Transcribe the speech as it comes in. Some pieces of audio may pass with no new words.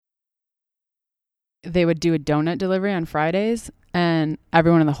they would do a donut delivery on Fridays, and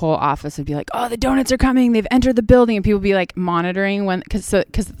everyone in the whole office would be like, oh, the donuts are coming. They've entered the building. And people would be like monitoring because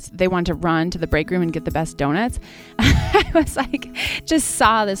they wanted to run to the break room and get the best donuts. I was like, just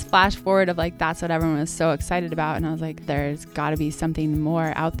saw this flash forward of like, that's what everyone was so excited about. And I was like, there's got to be something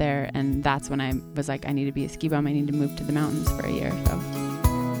more out there. And that's when I was like, I need to be a ski bum. I need to move to the mountains for a year. So.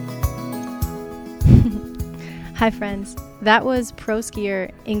 Hi, friends. That was pro skier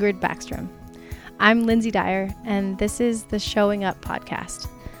Ingrid Backstrom. I'm Lindsay Dyer, and this is the Showing Up podcast,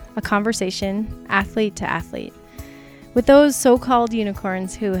 a conversation athlete to athlete with those so-called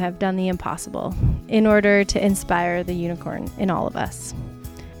unicorns who have done the impossible in order to inspire the unicorn in all of us.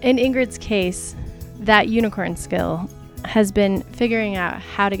 In Ingrid's case, that unicorn skill has been figuring out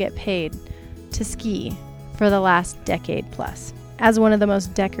how to get paid to ski for the last decade plus as one of the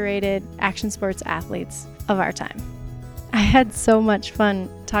most decorated action sports athletes of our time. I had so much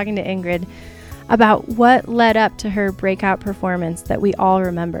fun talking to Ingrid about what led up to her breakout performance that we all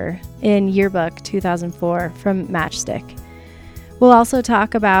remember in Yearbook 2004 from Matchstick. We'll also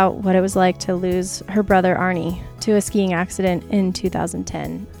talk about what it was like to lose her brother Arnie to a skiing accident in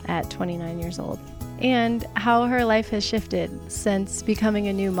 2010 at 29 years old, and how her life has shifted since becoming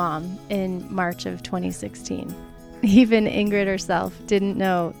a new mom in March of 2016. Even Ingrid herself didn't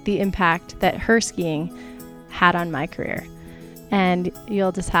know the impact that her skiing had on my career, and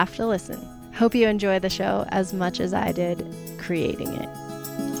you'll just have to listen. Hope you enjoy the show as much as I did creating it.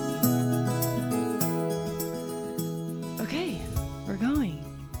 Okay, we're going.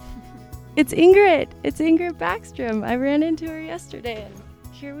 It's Ingrid. It's Ingrid Backstrom. I ran into her yesterday,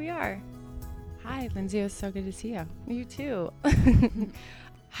 and here we are. Hi, Lindsay. It was so good to see you. You too.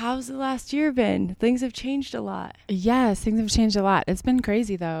 How's the last year been? Things have changed a lot. Yes, things have changed a lot. It's been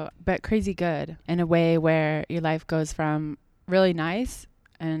crazy, though, but crazy good in a way where your life goes from really nice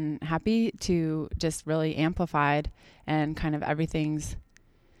and happy to just really amplified, and kind of everything's,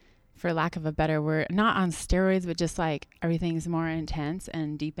 for lack of a better word, not on steroids, but just like everything's more intense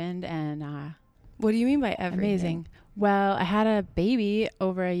and deepened and what do you mean by everything? Amazing. Well, I had a baby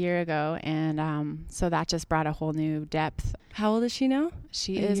over a year ago, and so that just brought a whole new depth. How old is she now?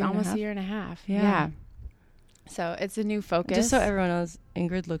 She is almost a year and a half. Yeah. So it's a new focus. Just so everyone knows,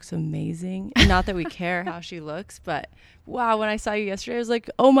 Ingrid looks amazing. And not that we care how she looks, but wow, when I saw you yesterday, I was like,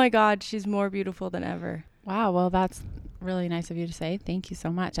 oh my God, she's more beautiful than ever. Wow, well, that's really nice of you to say. Thank you so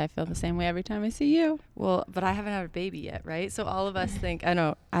much. I feel the same way every time I see you. Well, but I haven't had a baby yet, right? So all of us think, I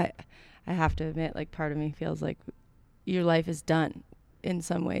know, I have to admit, like, part of me feels like your life is done in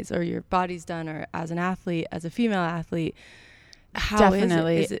some ways, or your body's done, or as an athlete, as a female athlete. How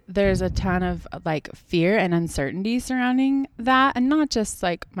Definitely. Is it? There's a ton of like fear and uncertainty surrounding that, and not just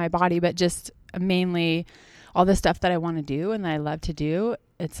like my body, but just mainly all the stuff that I want to do and that I love to do.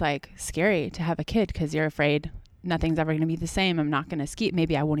 It's like scary to have a kid because you're afraid nothing's ever going to be the same. I'm not going to ski.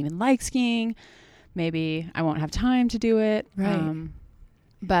 Maybe I won't even like skiing. Maybe I won't have time to do it. Right.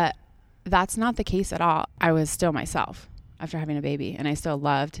 But that's not the case at all. I was still myself after having a baby, and I still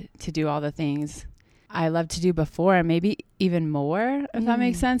loved to do all the things I loved to do before, and maybe even more, if that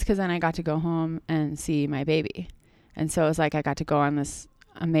makes sense, because then I got to go home and see my baby. And so it was like I got to go on this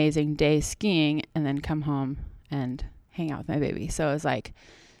amazing day skiing and then come home and hang out with my baby. So it was like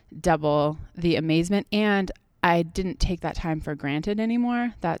double the amazement, and I didn't take that time for granted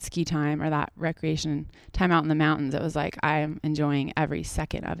anymore, that ski time or that recreation time out in the mountains. It was like I'm enjoying every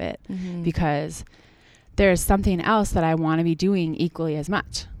second of it because there's something else that I want to be doing equally as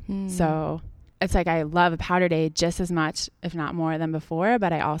much. So it's like I love a powder day just as much, if not more, than before,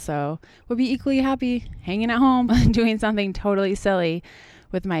 but I also would be equally happy hanging at home doing something totally silly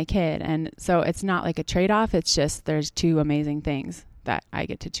with my kid. And so it's not like a trade-off. It's just there's two amazing things that I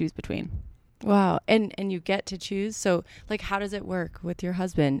get to choose between. Wow. And you get to choose. So like, how does it work with your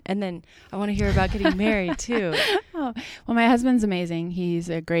husband? And then I want to hear about getting married too. Oh, well, my husband's amazing. He's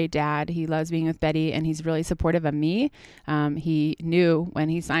a great dad. He loves being with Betty, and he's really supportive of me. He knew when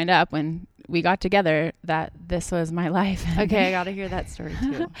he signed up, when we got together, that this was my life. Okay. I got to hear that story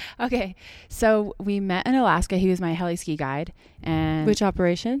too. Okay. So we met in Alaska. He was my heli ski guide. And which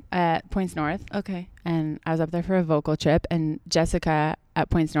operation? At Points North. Okay. And I was up there for a vocal trip, and Jessica at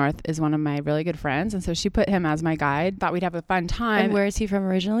Points North is one of my really good friends. And so she put him as my guide, thought we'd have a fun time. And where is he from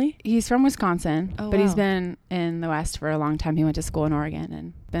originally? He's from Wisconsin, but wow. He's been in the West for a long time. He went to school in Oregon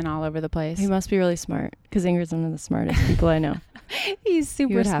and been all over the place. He must be really smart, because Ingrid's one of the smartest people I know. He's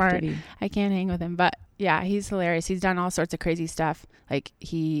super smart. Have to be. I can't hang with him, but yeah, he's hilarious. He's done all sorts of crazy stuff. Like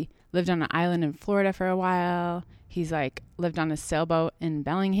he lived on an island in Florida for a while. He's like lived on a sailboat in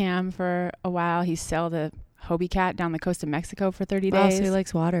Bellingham for a while. He sailed a Hobie Cat down the coast of Mexico for 30 days. So he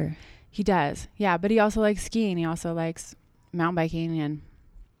likes water. He does. Yeah. But he also likes skiing. He also likes mountain biking. And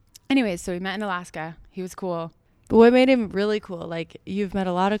anyways, so we met in Alaska. He was cool. But what made him really cool? Like, you've met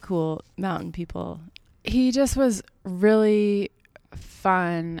a lot of cool mountain people. He just was really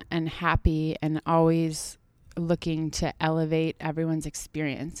fun and happy and always looking to elevate everyone's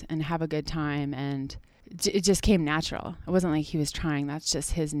experience and have a good time. And it just came natural. It wasn't like he was trying. That's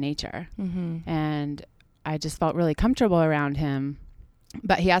just his nature. And I just felt really comfortable around him.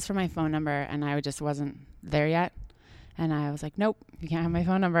 But he asked for my phone number and I just wasn't there yet. And I was like, nope, you can't have my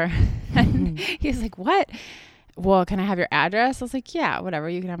phone number. And he was like, what? Well, can I have your address? I was like, yeah, whatever.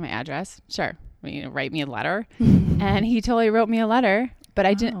 You can have my address. Sure. You know, write me a letter. And he totally wrote me a letter, but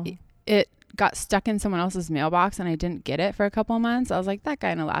I didn't, it got stuck in someone else's mailbox and I didn't get it for a couple of months. I was like, that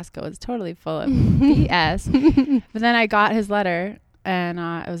guy in Alaska was totally full of BS. But then I got his letter and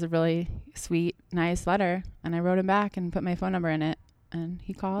it was a really sweet, nice letter. And I wrote him back and put my phone number in it. And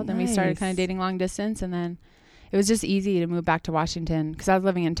he called and we started kind of dating long distance. And then it was just easy to move back to Washington because I was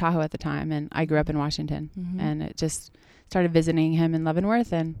living in Tahoe at the time and I grew up in Washington. And it just started visiting him in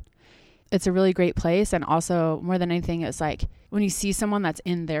Leavenworth. And it's a really great place. And also more than anything, it's like when you see someone that's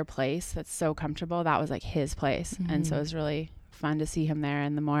in their place, that's so comfortable, that was like his place. And so it was really fun to see him there.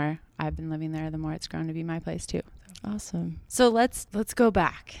 And the more I've been living there, the more it's grown to be my place too. Awesome. So let's go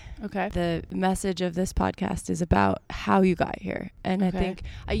back. Okay. The message of this podcast is about how you got here. And I think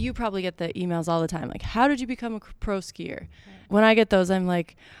you probably get the emails all the time. Like, how did you become a pro skier? Right. When I get those, I'm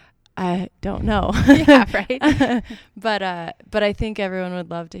like, I don't know. Yeah, right. But I think everyone would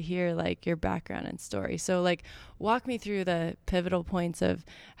love to hear like your background and story. So like walk me through the pivotal points of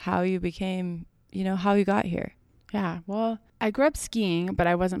how you became, you know, how you got here. Yeah. Well, I grew up skiing, but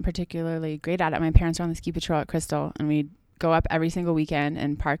I wasn't particularly great at it. My parents were on the ski patrol at Crystal and we'd go up every single weekend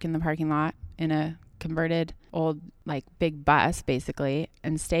and park in the parking lot in a converted old like big bus basically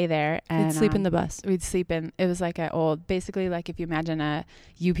and stay there and we'd sleep in the bus. We'd sleep in, it was like a old, basically like if you imagine a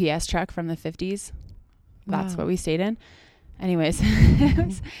UPS truck from the 50s, that's what we stayed in. Anyways.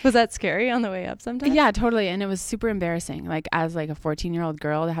 Was that scary on the way up sometimes? Yeah, totally. And it was super embarrassing. Like as like a 14-year-old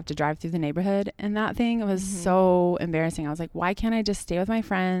girl to have to drive through the neighborhood and that thing, it was so embarrassing. I was like, why can't I just stay with my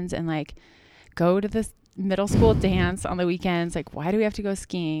friends and like go to this middle school dance on the weekends? Like, why do we have to go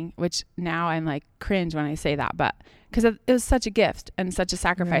skiing? Which now I'm like cringe when I say that, but because it was such a gift and such a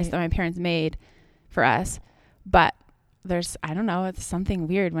sacrifice that my parents made for us. But there's, I don't know, it's something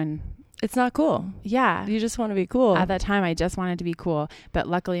weird when it's not cool. Yeah. You just want to be cool. At that time, I just wanted to be cool. But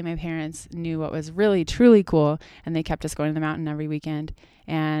luckily, my parents knew what was really, truly cool. And they kept us going to the mountain every weekend.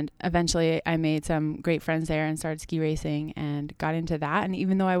 And eventually, I made some great friends there and started ski racing and got into that. And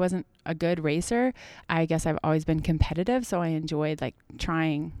even though I wasn't a good racer, I guess I've always been competitive. So I enjoyed like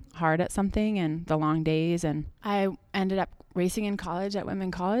trying hard at something and the long days. And I ended up racing in college at Whitman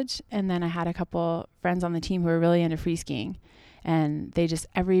College. And then I had a couple friends on the team who were really into free skiing. And they just,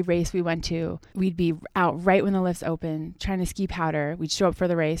 every race we went to, we'd be out right when the lifts open, trying to ski powder. We'd show up for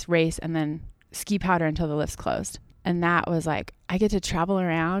the race, and then ski powder until the lifts closed. And that was like, I get to travel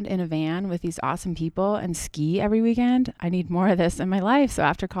around in a van with these awesome people and ski every weekend. I need more of this in my life. So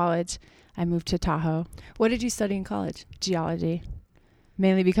after college, I moved to Tahoe. What did you study in college? Geology.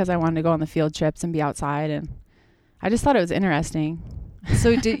 Mainly because I wanted to go on the field trips and be outside. And I just thought it was interesting. So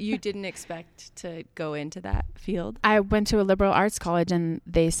you didn't expect to go into that field? I went to a liberal arts college and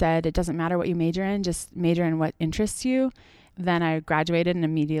they said it doesn't matter what you major in, just major in what interests you. Then I graduated and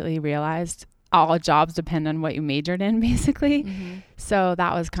immediately realized all jobs depend on what you majored in, basically. So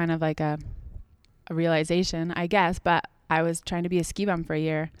that was kind of like a realization, I guess. But I was trying to be a ski bum for a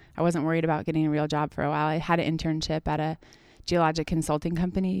year. I wasn't worried about getting a real job for a while. I had an internship at a geologic consulting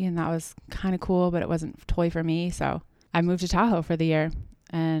company and that was kind of cool, but it wasn't totally for me. So I moved to Tahoe for the year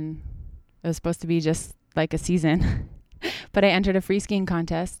and it was supposed to be just like a season, but I entered a free skiing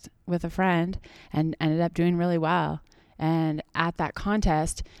contest with a friend and ended up doing really well. And at that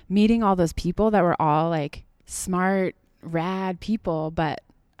contest, meeting all those people that were all like smart, rad people, but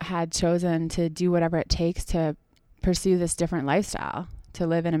had chosen to do whatever it takes to pursue this different lifestyle, to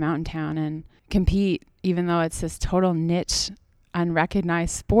live in a mountain town and compete, even though it's this total niche,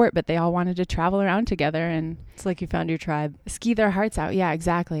 unrecognized sport, but they all wanted to travel around together and it's like you found your tribe, ski their hearts out. Yeah,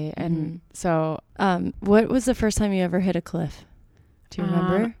 exactly. And so what was the first time you ever hit a cliff? Do you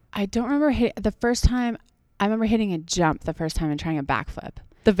remember? I don't remember the first time. I remember hitting a jump the first time and trying a backflip.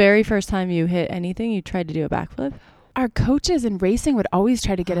 The very first time you hit anything, you tried to do a backflip? Our coaches in racing would always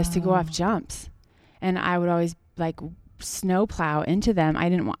try to get us to go off jumps, and I would always like snow plow into them.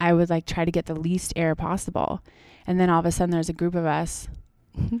 I would like try to get the least air possible. And then all of a sudden there's a group of us.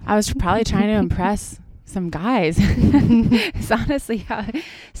 I was probably trying to impress some guys. It's honestly how it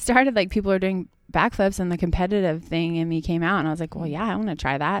started. Like people were doing backflips and the competitive thing in me came out and I was like, well, yeah, I want to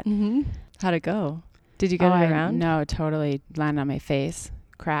try that. Mm-hmm. How'd it go? Did you get it around? No, totally landed on my face,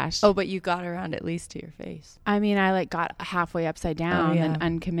 crashed. Oh, but you got around at least to your face. I mean, I like got halfway upside down and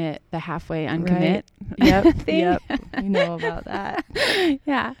uncommit the halfway uncommit. Right. thing. Yep. You know about that.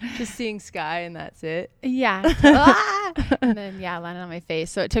 Yeah. Just seeing sky and that's it. Yeah. And then, landed on my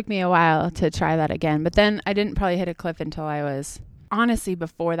face. So it took me a while to try that again. But then I didn't probably hit a cliff until I was, honestly,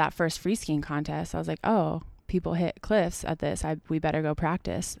 before that first free skiing contest. I was like, oh, people hit cliffs at this. We better go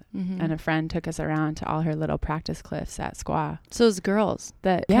practice. Mm-hmm. And a friend took us around to all her little practice cliffs at Squaw. So it was girls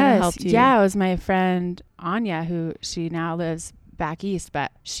that helped you. Yeah, it was my friend Anya, who she now lives back east,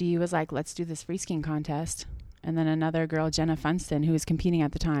 but she was like, let's do this free skiing contest. And then another girl, Jenna Funston, who was competing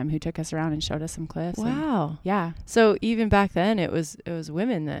at the time, who took us around and showed us some cliffs. Wow. Yeah. So even back then it was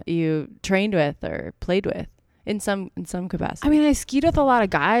women that you trained with or played with in some capacity. I mean, I skied with a lot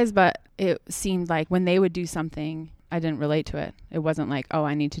of guys, but it seemed like when they would do something, I didn't relate to it. It wasn't like, oh,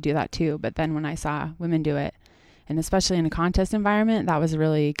 I need to do that too. But then when I saw women do it, and especially in a contest environment, that was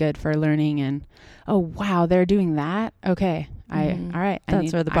really good for learning. And, oh, wow, they're doing that? Okay. All right.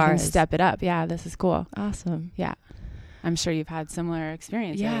 That's where the bar is. Step it up. Yeah, this is cool. Awesome. Yeah. I'm sure you've had similar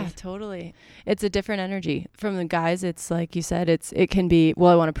experiences. Yeah, totally. It's a different energy. From the guys, it's like you said, it can be,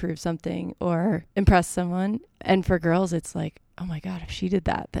 well, I want to prove something or impress someone. And for girls, it's like, oh my God, if she did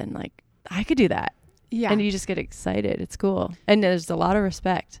that, then like I could do that. Yeah. And you just get excited. It's cool. And there's a lot of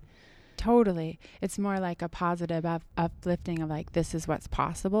respect. Totally. It's more like a positive uplifting of like, this is what's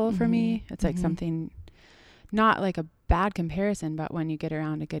possible for me. It's like something, not like a bad comparison, but when you get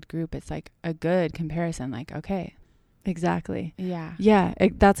around a good group, it's like a good comparison. Like, okay. Exactly. Yeah. Yeah.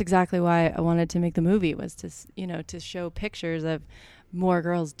 That's exactly why I wanted to make the movie, was to show pictures of more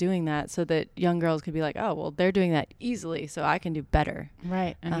girls doing that so that young girls could be like, oh, well, they're doing that easily, so I can do better.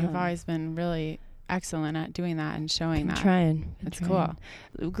 Right. And you've always been really excellent at doing that and showing that. It's cool.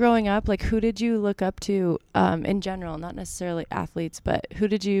 Growing up, like, who did you look up to in general, not necessarily athletes, but what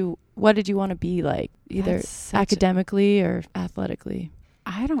did you want to be like, either academically or athletically?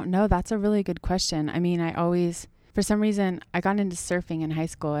 I don't know. That's a really good question. I mean, for some reason, I got into surfing in high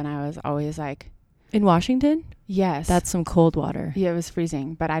school and I was always like... In Washington? Yes. That's some cold water. Yeah, it was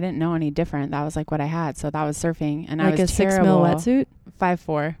freezing, but I didn't know any different. That was like what I had. So that was surfing. And like I was a 6 mil wetsuit?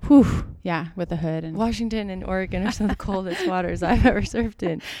 5'4". Whew. Yeah, with a hood. And Washington and Oregon are some of the coldest waters I've ever surfed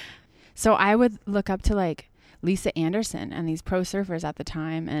in. So I would look up to like Lisa Anderson and these pro surfers at the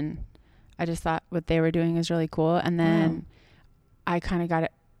time. And I just thought what they were doing was really cool. And then I kind of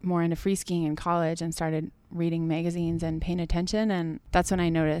got more into free skiing in college and started reading magazines and paying attention. And that's when I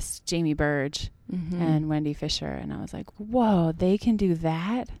noticed Jamie Burge and Wendy Fisher. And I was like, whoa, they can do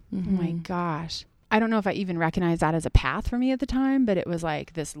that? Oh my gosh. I don't know if I even recognized that as a path for me at the time, but it was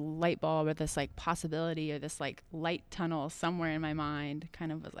like this light bulb or this like possibility or this like light tunnel somewhere in my mind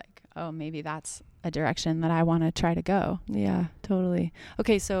kind of was like, oh, maybe that's a direction that I want to try to go. Yeah, totally.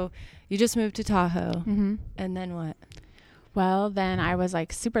 Okay, so you just moved to Tahoe. And then what? Well, then I was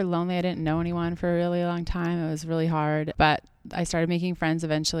like super lonely. I didn't know anyone for a really long time. It was really hard, but I started making friends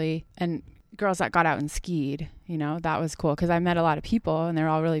eventually, and girls that got out and skied, that was cool because I met a lot of people and they were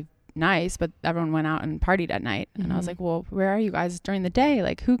all really nice, but everyone went out and partied at night. And I was like, well, where are you guys during the day?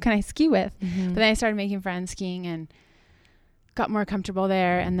 Like, who can I ski with? But then I started making friends skiing and got more comfortable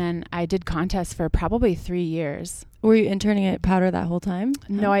there. And then I did contests for probably 3 years. Were you interning at Powder that whole time?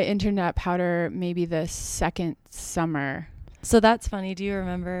 No, I interned at Powder maybe the second summer. So that's funny. Do you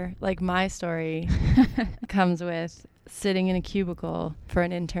remember, like, my story comes with sitting in a cubicle for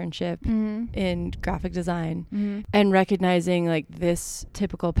an internship in graphic design and recognizing like this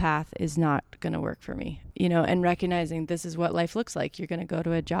typical path is not going to work for me, and recognizing this is what life looks like. You're going to go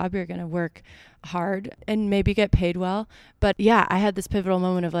to a job, you're going to work hard and maybe get paid well. But yeah, I had this pivotal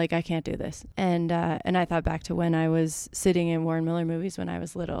moment of like, I can't do this. And I thought back to when I was sitting in Warren Miller movies when I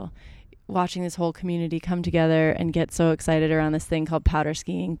was little, watching this whole community come together and get so excited around this thing called powder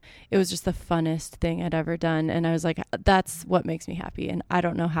skiing. It was just the funnest thing I'd ever done. And I was like, that's what makes me happy. And I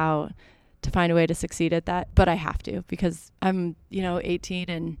don't know how to find a way to succeed at that, but I have to because I'm, 18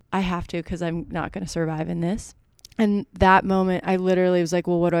 and I have to because I'm not going to survive in this. And that moment, I literally was like,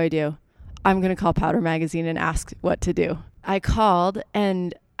 well, what do? I'm going to call Powder Magazine and ask what to do. I called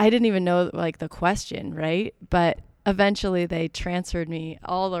and I didn't even know like the question, right? But eventually they transferred me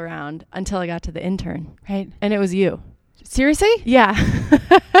all around until I got to the intern. Right. And it was you. Seriously? Yeah.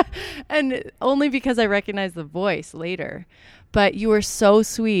 And only because I recognized the voice later. But you were so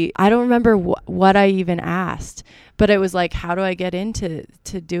sweet. I don't remember what I even asked, But it was like, how do I get into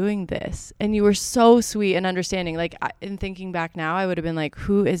doing this? And you were so sweet and understanding. Like, in thinking back now, I would have been like,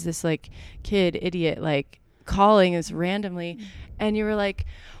 who is this like kid idiot like calling us randomly? And you were like,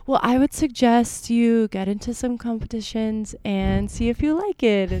 well, I would suggest you get into some competitions and see if you like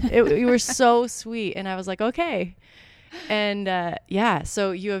it. You were so sweet. And I was like, okay. And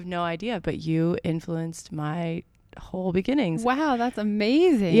so you have no idea, but you influenced my whole beginnings. Wow, that's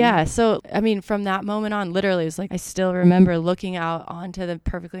amazing. Yeah. So, I mean, from that moment on, literally, it was like, I still remember looking out onto the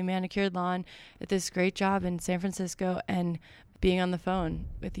perfectly manicured lawn at this great job in San Francisco and being on the phone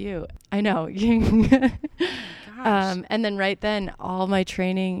with you. I know. And then right then, all my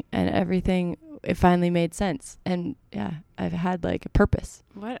training and everything, it finally made sense. And yeah, I've had like a purpose.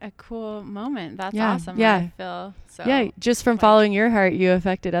 What a cool moment. That's awesome. Yeah. I feel so. Yeah. Just from following your heart, you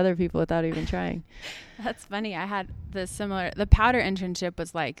affected other people without even trying. That's funny. I had the powder internship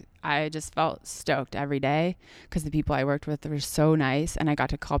was like, I just felt stoked every day because the people I worked with were so nice. And I got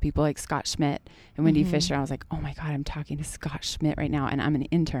to call people like Scott Schmidt and Wendy Fisher. I was like, oh my God, I'm talking to Scott Schmidt right now. And I'm an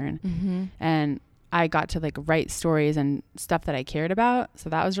intern. And I got to like write stories and stuff that I cared about.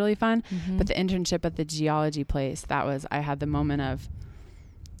 So that was really fun. But the internship at the geology place, I had the moment of,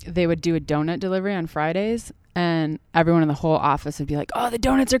 they would do a donut delivery on Fridays and everyone in the whole office would be like, oh, the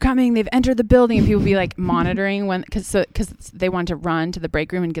donuts are coming. They've entered the building. And people would be like monitoring because they want to run to the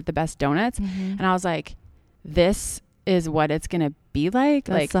break room and get the best donuts. And I was like, this is what it's going to be like.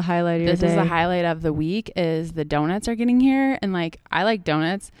 That's like the highlight of your day. This is the highlight of the week is the donuts are getting here. And like, I like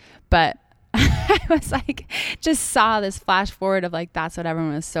donuts, but I was like, just saw this flash forward of like, that's what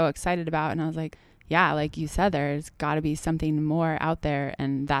everyone was so excited about. And I was like, yeah, like you said, there's got to be something more out there.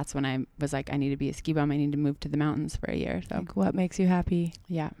 And that's when I was like, I need to be a ski bum. I need to move to the mountains for a year. So like, what makes you happy?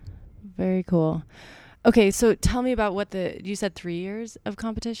 Yeah. Very cool. Okay. So tell me about you said 3 years of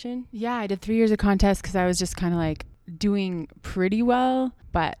competition? Yeah, I did 3 years of contest because I was just kind of like doing pretty well,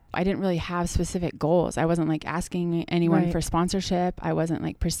 but I didn't really have specific goals. I wasn't like asking anyone for sponsorship. I wasn't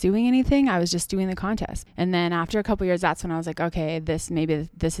like pursuing anything. I was just doing the contest. And then after a couple years, that's when I was like, okay, this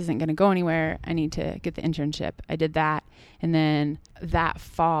isn't going to go anywhere. I need to get the internship. I did that. And then that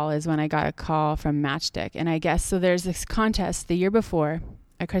fall is when I got a call from Matchstick. And I guess, so there's this contest the year before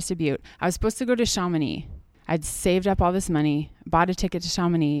at Crested Butte. I was supposed to go to Chamonix. I'd saved up all this money, bought a ticket to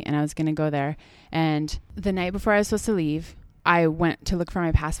Chamonix, and I was going to go there. And the night before I was supposed to leave, I went to look for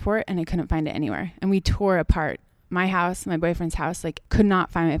my passport and I couldn't find it anywhere. And we tore apart my house, my boyfriend's house, like could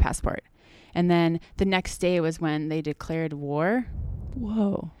not find my passport. And then the next day was when they declared war.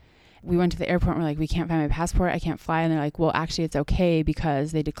 Whoa. We went to the airport and we're like, we can't find my passport. I can't fly. And they're like, well, actually it's okay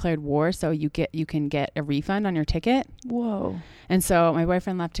because they declared war. So you can get a refund on your ticket. Whoa. And so my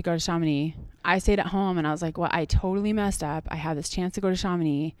boyfriend left to go to Chamonix. I stayed at home and I was like, well, I totally messed up. I had this chance to go to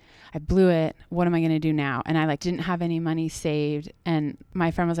Chamonix. I blew it. What am I going to do now? And I like didn't have any money saved. And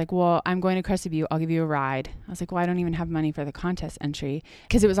my friend was like, well, I'm going to Crested Butte. I'll give you a ride. I was like, well, I don't even have money for the contest entry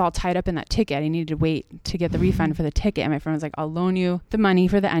because it was all tied up in that ticket. I needed to wait to get the refund for the ticket. And my friend was like, I'll loan you the money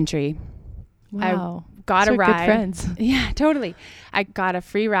for the entry. Wow. I got a ride. Good friends. Yeah, totally. I got a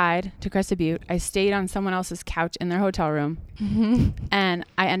free ride to Crested Butte. I stayed on someone else's couch in their hotel room and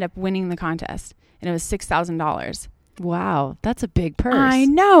I ended up winning the contest and it was $6,000. Wow. That's a big purse. I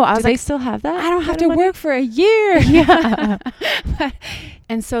know. Do they still have that? I don't have to work for a year. Yeah.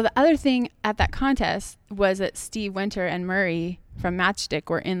 And so the other thing at that contest was that Steve Winter and Murray from Matchstick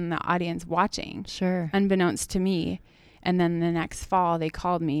were in the audience watching. Sure. Unbeknownst to me. And then the next fall, they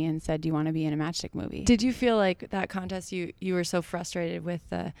called me and said, do you want to be in a Matchstick movie? Did you feel like that contest, you were so frustrated with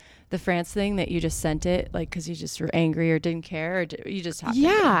the France thing that you just sent it, like, because you just were angry or didn't care, or you just happened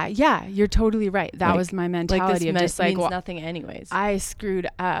Yeah, you're totally right. That was my mentality of just like, means well, nothing anyways. I screwed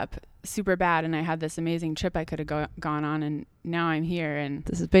up super bad and I had this amazing trip I could have gone on and now I'm here and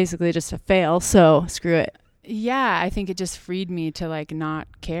this is basically just a fail, so screw it. Yeah, I think it just freed me to like not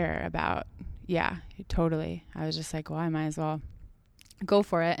care about. Yeah, totally. I was just like, well, I might as well go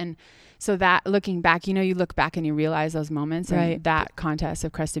for it. And so that looking back, you look back and you realize those moments. Right. And that contest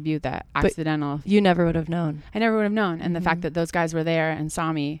of Crested Butte, that accidental. But you never would have known. I never would have known. And the fact that those guys were there and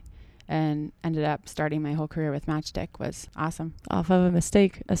saw me and ended up starting my whole career with Matchstick was awesome. Off of a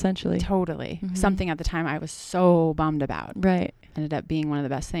mistake, essentially. Totally. Something at the time I was so bummed about. Right. Ended up being one of the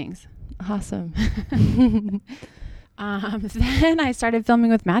best things. Awesome. Then I started filming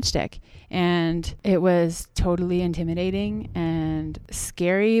with Matchstick and it was totally intimidating and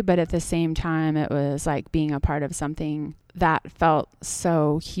scary, but at the same time, it was like being a part of something that felt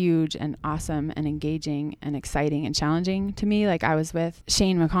so huge and awesome and engaging and exciting and challenging to me. Like I was with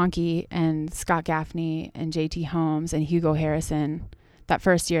Shane McConkey and Scott Gaffney and JT Holmes and Hugo Harrison. That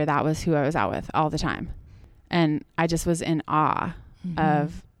first year, that was who I was out with all the time. And I just was in awe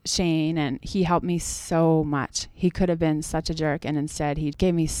of Shane, and he helped me so much. He could have been such a jerk, and instead he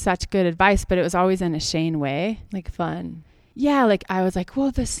gave me such good advice, but it was always in a Shane way. Like fun. Yeah, like I was like,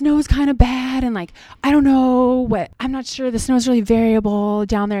 well, the snow's kind of bad, and like, I don't know what, I'm not sure, the snow's really variable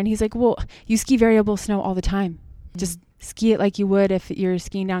down there. And he's like, well, you ski variable snow all the time. Just ski it like you would if you're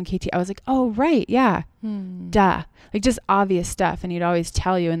skiing down KT. I was like, oh, right, yeah, duh. Like just obvious stuff. And he'd always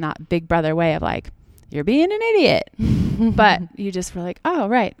tell you in that big brother way of like, you're being an idiot. But you just were like, oh,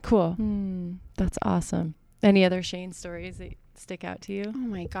 right, cool. That's awesome. Any other Shane stories that stick out to you? Oh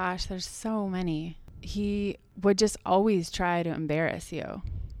my gosh, there's so many. He would just always try to embarrass you.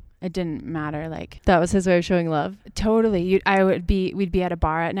 It didn't matter. Like, that was his way of showing love. Totally. We'd be at a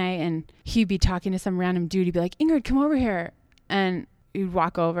bar at night, and he'd be talking to some random dude. He'd be like, Ingrid, come over here. And you'd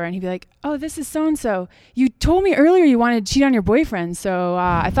walk over, and he'd be like, oh, this is so-and-so. You told me earlier you wanted to cheat on your boyfriend, so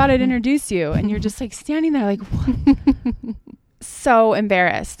I thought I'd introduce you. And you're just like standing there like, what? So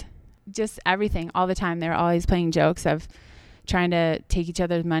embarrassed. Just everything all the time. They were always playing jokes of trying to take each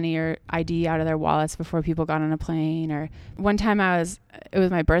other's money or ID out of their wallets before people got on a plane. Or one time it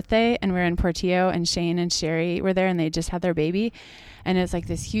was my birthday, and we were in Portillo, and Shane and Sherry were there, and they just had their baby. And it's like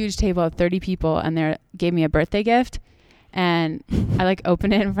this huge table of 30 people, and they gave me a birthday gift. And I like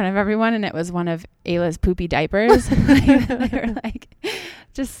opened it in front of everyone, and it was one of Ayla's poopy diapers. They were like,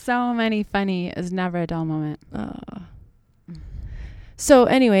 just so many funny. It was never a dull moment. Oh. So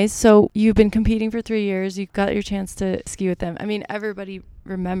anyways, so you've been competing for 3 years. You got your chance to ski with them. I mean, everybody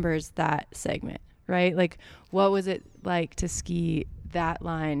remembers that segment, right? Like, what was it like to ski that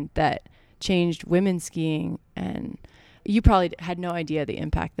line that changed women's skiing? And you probably had no idea the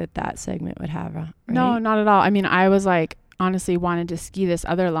impact that segment would have, right? No, not at all. I mean, I was like, honestly wanted to ski this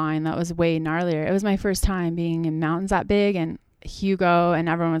other line that was way gnarlier. It was my first time being in mountains that big, and Hugo and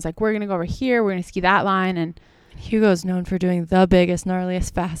everyone was like, we're going to go over here. We're going to ski that line. And Hugo's known for doing the biggest,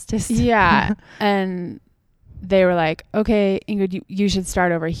 gnarliest, fastest. Yeah. And they were like, okay, Ingrid, you should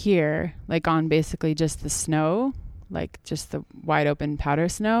start over here, like on basically just the snow, like just the wide open powder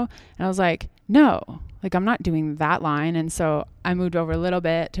snow. And I was like, no, like I'm not doing that line. And so I moved over a little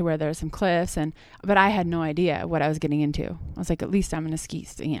bit to where there's some cliffs, but I had no idea what I was getting into. I was like, at least I'm going to ski,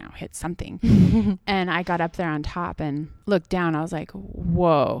 hit something. And I got up there on top and looked down. I was like,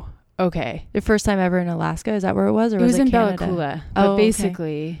 whoa. Okay. Your first time ever in Alaska? Is that where it was? Or it was in Canada? Bella Coola. But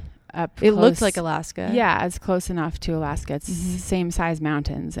basically up close. It looked like Alaska. Yeah, it's close enough to Alaska. It's same size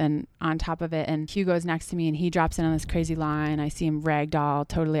mountains, and on top of it. And Hugo's next to me, and he drops in on this crazy line. I see him ragdoll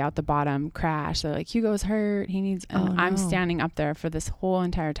totally out the bottom, crash. They're like, Hugo's hurt. He needs. And I'm standing up there for this whole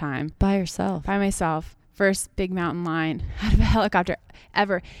entire time by yourself. By myself. First big mountain line out of a helicopter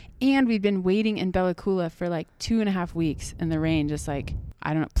ever. And we'd been waiting in Bella Coola for like 2.5 weeks in the rain, just like,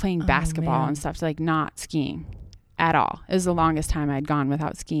 I don't know, playing basketball and stuff, so like not skiing at all. It was the longest time I'd gone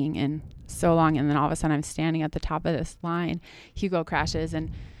without skiing in so long. And then all of a sudden I'm standing at the top of this line. Hugo crashes, and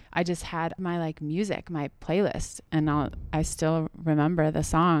I just had my like music, my playlist, and I still remember the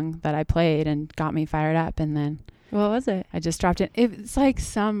song that I played and got me fired up. And then what was it? I just dropped it. It's like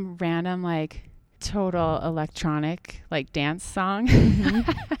some random like total electronic like dance song.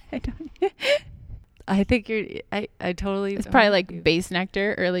 I think I totally. It's probably like Bass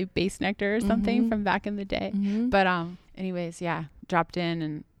Nectar, early Bass Nectar or something from back in the day. But anyways, yeah, dropped in,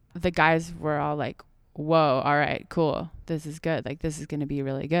 and the guys were all like, whoa, all right, cool, this is good, like this is gonna be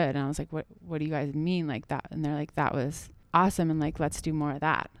really good. And I was like, what do you guys mean like that? And they're like, that was awesome, and like let's do more of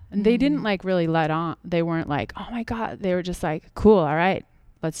that. And they didn't like really let on. They weren't like, oh my god. They were just like, cool, all right,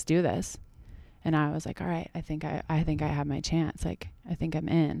 let's do this. And I was like, all right, I think I have my chance. Like, I think I'm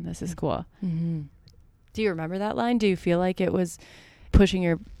in. This is cool. Do you remember that line? Do you feel like it was pushing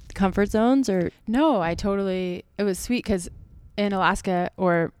your comfort zones? Or no, it was sweet, because in Alaska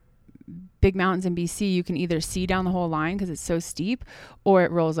or big mountains in BC, you can either see down the whole line because it's so steep, or it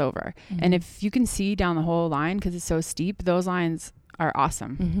rolls over. And if you can see down the whole line because it's so steep, those lines are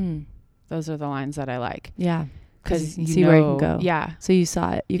awesome. Those are the lines that I like. Yeah. Because you see where you can go. Yeah. So you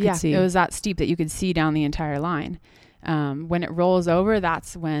saw it. You could see. It was that steep that you could see down the entire line. When it rolls over,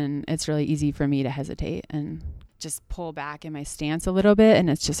 that's when it's really easy for me to hesitate and just pull back in my stance a little bit, and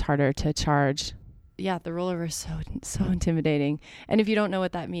it's just harder to charge. Yeah, the rollover is so intimidating. And if you don't know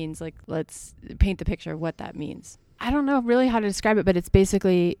what that means, like, let's paint the picture of what that means. I don't know really how to describe it, but it's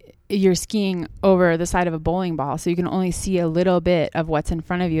basically you're skiing over the side of a bowling ball, so you can only see a little bit of what's in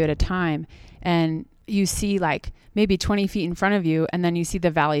front of you at a time. And you see like maybe 20 feet in front of you, and then you see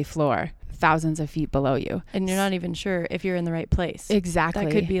the valley floor thousands of feet below you. And you're not even sure if you're in the right place. Exactly.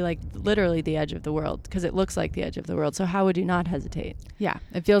 That could be like literally the edge of the world, because it looks like the edge of the world. So how would you not hesitate? Yeah,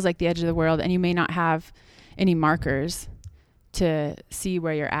 it feels like the edge of the world, and you may not have any markers to see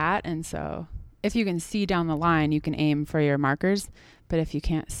where you're at. And so if you can see down the line, you can aim for your markers. But if you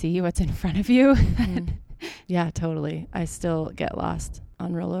can't see what's in front of you, yeah, totally. I still get lost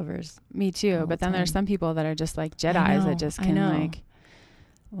on rollovers. Me too. But then there's some people that are just like Jedis that just can like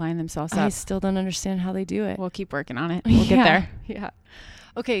line themselves up. I still don't understand how they do it. We'll keep working on it. We'll get there. Yeah.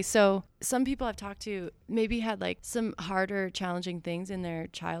 Okay, so some people I've talked to maybe had like some harder, challenging things in their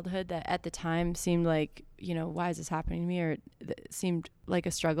childhood that at the time seemed like, you know, why is this happening to me? Or it seemed like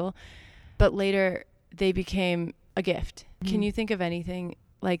a struggle. But later they became a gift. Can you think of anything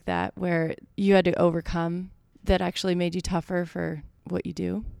like that where you had to overcome that actually made you tougher for what you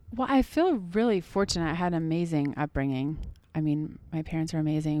do? Well, I feel really fortunate. I had an amazing upbringing. I mean, my parents were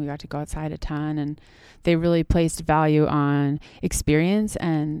amazing. We got to go outside a ton, and they really placed value on experience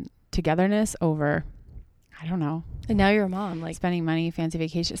and togetherness over, I don't know. And now you're a mom, like spending money, fancy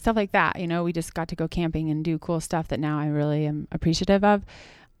vacation, stuff like that. You know, we just got to go camping and do cool stuff that now I really am appreciative of.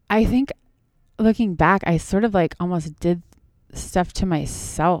 I think looking back, I sort of like almost did stuff to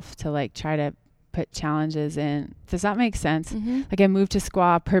myself to like try to put challenges in. Does that make sense? Like I moved to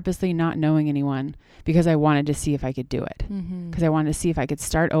Squaw purposely not knowing anyone because I wanted to see if I could do it. Because I wanted to see if I could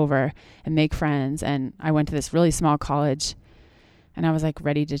start over and make friends. And I went to this really small college and I was like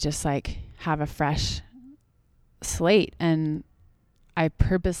ready to just like have a fresh slate. And I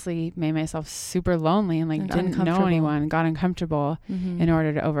purposely made myself super lonely and like didn't know anyone, got uncomfortable in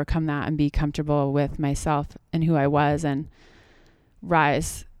order to overcome that and be comfortable with myself and who I was and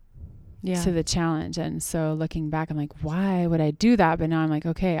rise to the challenge. And so looking back, I'm like, why would I do that? But now I'm like,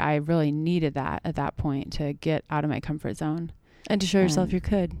 okay, I really needed that at that point to get out of my comfort zone. And to show yourself you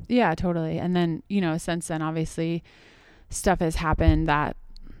could. Yeah, totally. And then, you know, since then, obviously stuff has happened that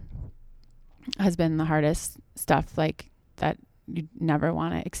has been the hardest stuff, like that you never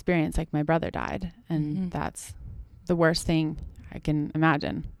want to experience. Like my brother died, and that's the worst thing I can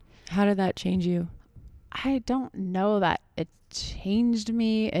imagine. How did that change you? I don't know that it changed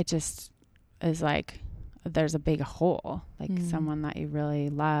me. It just is like there's a big hole, like someone that you really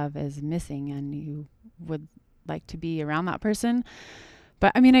love is missing and you would like to be around that person.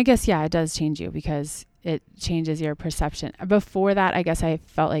 But I mean, I guess, yeah, it does change you because it changes your perception. Before that, I guess I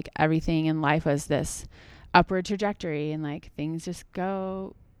felt like everything in life was this upward trajectory and like things just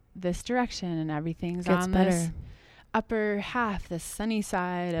go this direction and everything's gets on better. This upper half, the sunny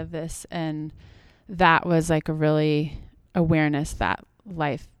side of this. And that was like a really awareness that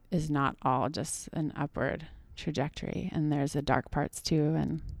life is not all just an upward trajectory and there's the dark parts too,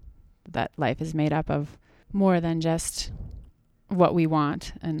 and that life is made up of more than just what we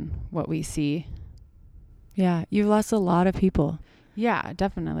want and what we see. Yeah, you've lost a lot of people. Yeah,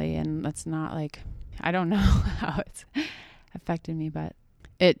 definitely. And that's not like, I don't know how it's affected me, but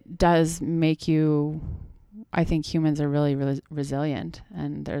it does make you, I think humans are really resilient,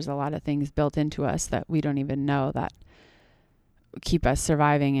 and there's a lot of things built into us that we don't even know that keep us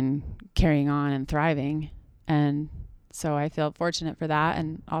surviving and carrying on and thriving. And so I feel fortunate for that,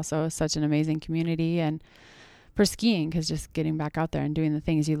 and also such an amazing community, and for skiing, because just getting back out there and doing the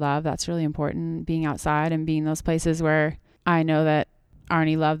things you love, that's really important. Being outside and being those places where I know that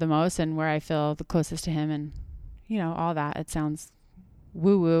Arnie loved the most and where I feel the closest to him, and you know, all that. It sounds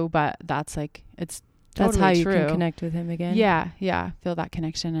woo-woo, but that's like, it's totally that's how you true. can connect with him again. Yeah, feel that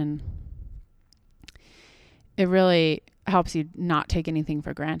connection, and it really helps you not take anything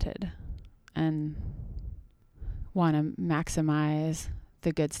for granted and want to maximize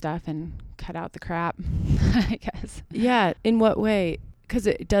the good stuff and cut out the crap, I guess. Yeah. In what way? Because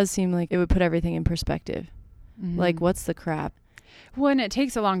it does seem like it would put everything in perspective. Like, what's the crap? Well, and it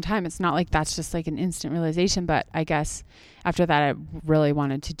takes a long time. It's not like that's just like an instant realization, but I guess after that, I really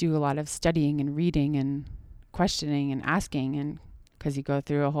wanted to do a lot of studying and reading and questioning and asking, and because you go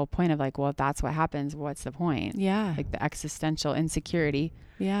through a whole point of like, well, if that's what happens, what's the point? Yeah. Like the existential insecurity.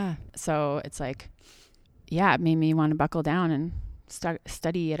 Yeah. So it's like, yeah, it made me want to buckle down and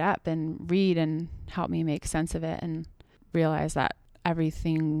study it up and read and help me make sense of it and realize that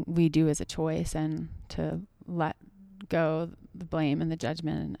everything we do is a choice, and to let go the blame and the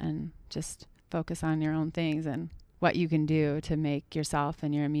judgment and just focus on your own things and what you can do to make yourself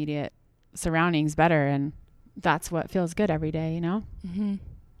and your immediate surroundings better. And that's what feels good every day, you know?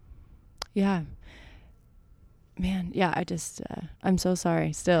 Yeah. Man, yeah, I just, I'm so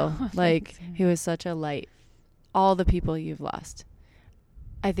sorry still. Like, he was such a light. All the people you've lost,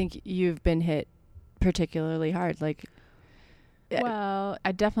 I think you've been hit particularly hard. Like, well,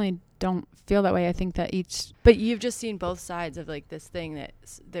 I definitely don't feel that way. I think that but you've just seen both sides of like this thing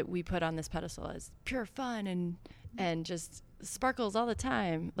that we put on this pedestal as pure fun and just sparkles all the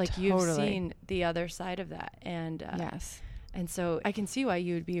time. Like Totally. you've seen the other side of that. And Yes. and so I can see why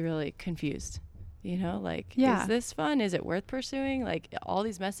you would be really confused. You know, like, Yeah. is this fun? Is it worth pursuing? Like all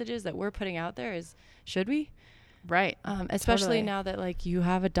these messages that we're putting out there should we? Right. Especially Totally. now that like you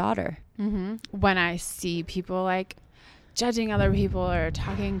have a daughter. Mm-hmm. When I see people like judging other people or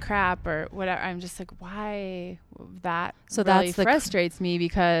talking crap or whatever, I'm just like, why? That So really that's the frustrates me,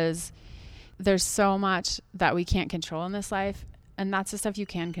 because there's so much that we can't control in this life, and that's the stuff you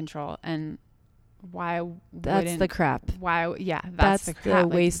can control. And why? That's the crap. Why? Yeah, That's the crap. the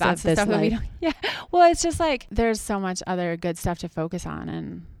waste that's of the this stuff that we life. don't. Yeah. Well, it's just like there's so much other good stuff to focus on,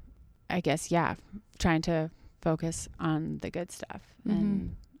 and I guess trying to focus on the good stuff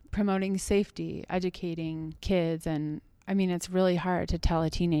and promoting safety, educating kids. And I mean, it's really hard to tell a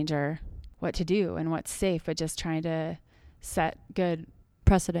teenager what to do and what's safe, but just trying to set good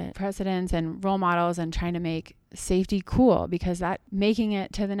precedents and role models and trying to make safety cool, because that making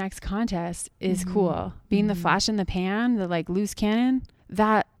it to the next contest is cool. Being the flash in the pan, the like loose cannon,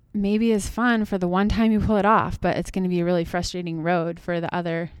 that maybe is fun for the one time you pull it off, but it's going to be a really frustrating road for the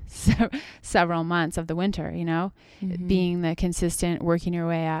other several months of the winter, you know. Being the consistent, working your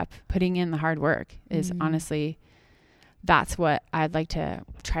way up, putting in the hard work is honestly, that's what I'd like to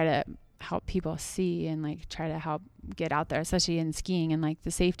try to help people see and like try to help get out there, especially in skiing and like the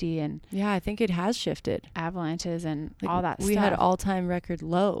safety. And I think it has shifted. Avalanches and like all that we stuff. had all-time record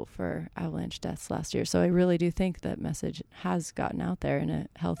low for avalanche deaths last year, so I really do think that message has gotten out there in a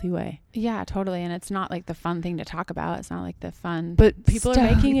healthy way. Yeah, totally. And it's not like the fun thing to talk about. It's not like the fun, but people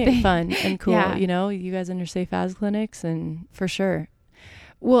are making it fun and cool. Yeah. You know, you guys in your safe as clinics, and for sure.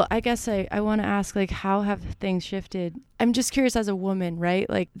 Well, I guess I want to ask, like, how have things shifted? I'm just curious as a woman, right?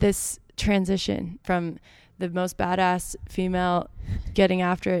 Like this transition from the most badass female getting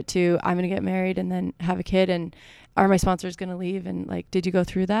after it to I'm going to get married and then have a kid, and are my sponsors going to leave? And like, did you go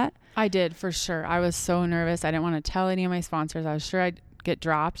through that? I did, for sure. I was so nervous. I didn't want to tell any of my sponsors. I was sure I'd get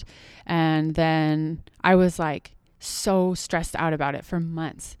dropped. And then I was like so stressed out about it for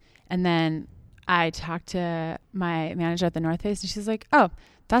months. And then I talked to my manager at the North Face, and she's like, oh,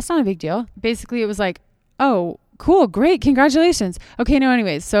 that's not a big deal. Basically, it was like, oh, cool, great, congratulations. Okay, no,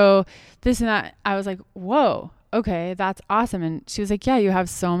 anyways, so this and that. I was like, whoa, okay, that's awesome. And she was like, yeah, you have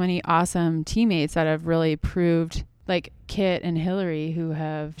so many awesome teammates that have really proved, like Kit and Hillary, who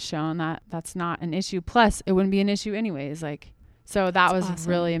have shown that that's not an issue. Plus, it wouldn't be an issue anyways. Like, so that was awesome.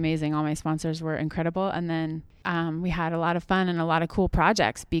 Really amazing. All my sponsors were incredible. And then we had a lot of fun and a lot of cool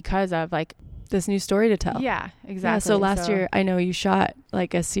projects because of like this new story to tell. Yeah, exactly. Yeah, so last year, I know you shot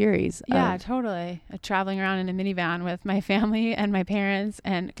like a series. Yeah, totally. Traveling around in a minivan with my family and my parents.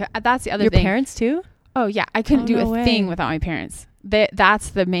 And that's the other thing. Your parents too? Oh yeah. I couldn't do a thing without my parents. That's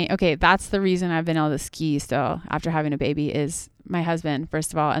the reason I've been able to ski still after having a baby, is my husband,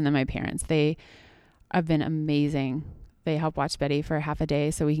 first of all, and then my parents. They have been amazing. They help watch Betty for half a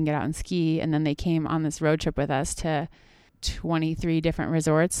day so we can get out and ski. And then they came on this road trip with us to 23 different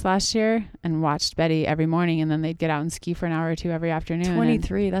resorts last year and watched Betty every morning, and then they'd get out and ski for an hour or two every afternoon.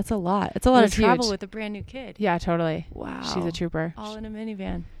 23, that's a lot. It's a lot of travel huge. With a brand new kid. Yeah, totally. Wow. She's a trooper. All in a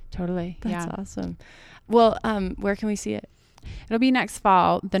minivan. Totally. That's awesome. Well, where can we see it? It'll be next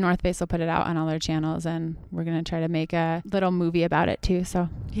fall. The North Face will put it out on all their channels, and we're going to try to make a little movie about it too. So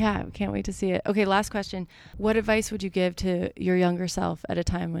yeah, can't wait to see it. Okay, last question. What advice would you give to your younger self at a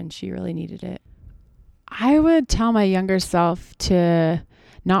time when she really needed it? I would tell my younger self to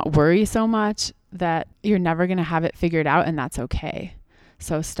not worry so much, that you're never going to have it figured out, and that's okay.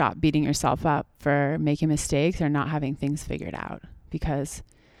 So stop beating yourself up for making mistakes or not having things figured out, because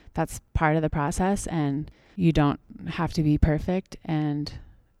that's part of the process, and you don't have to be perfect, and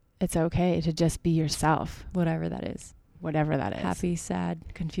it's okay to just be yourself. Whatever that is. Happy, sad,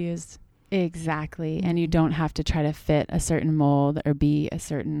 confused. Exactly. Mm-hmm. And you don't have to try to fit a certain mold or be a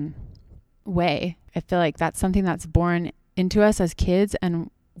certain way. I feel like that's something that's born into us as kids,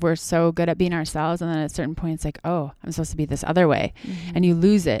 and we're so good at being ourselves, and then at a certain point it's like, oh, I'm supposed to be this other way. Mm-hmm. And you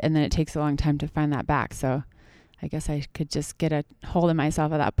lose it, and then it takes a long time to find that back. So I guess I could just get a hold of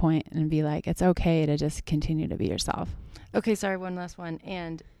myself at that point and be like, it's okay to just continue to be yourself. Okay, sorry, one last one.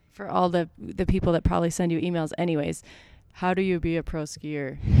 And for all the people that probably send you emails anyways, how do you be a pro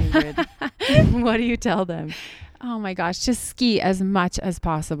skier, Ingrid? What do you tell them? Oh my gosh, just ski as much as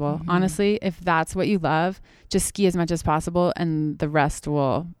possible. Mm-hmm. Honestly, if that's what you love, just ski as much as possible, and the rest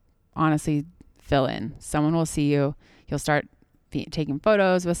will honestly fill in. Someone will see you. You'll start taking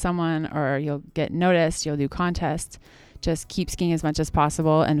photos with someone, or you'll get noticed. You'll do contests. Just keep skiing as much as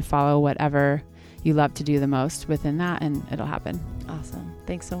possible and follow whatever you love to do the most within that, and it'll happen. Awesome.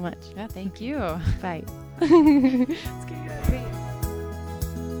 Thanks so much. Yeah, thank you. Bye.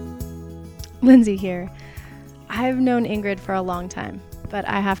 Lindsay here. I've known Ingrid for a long time, but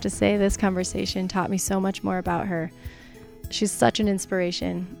I have to say this conversation taught me so much more about her. She's such an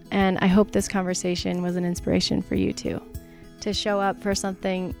inspiration, and I hope this conversation was an inspiration for you too, to show up for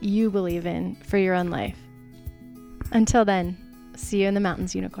something you believe in for your own life. Until then, see you in the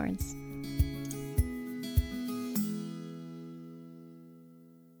mountains, unicorns.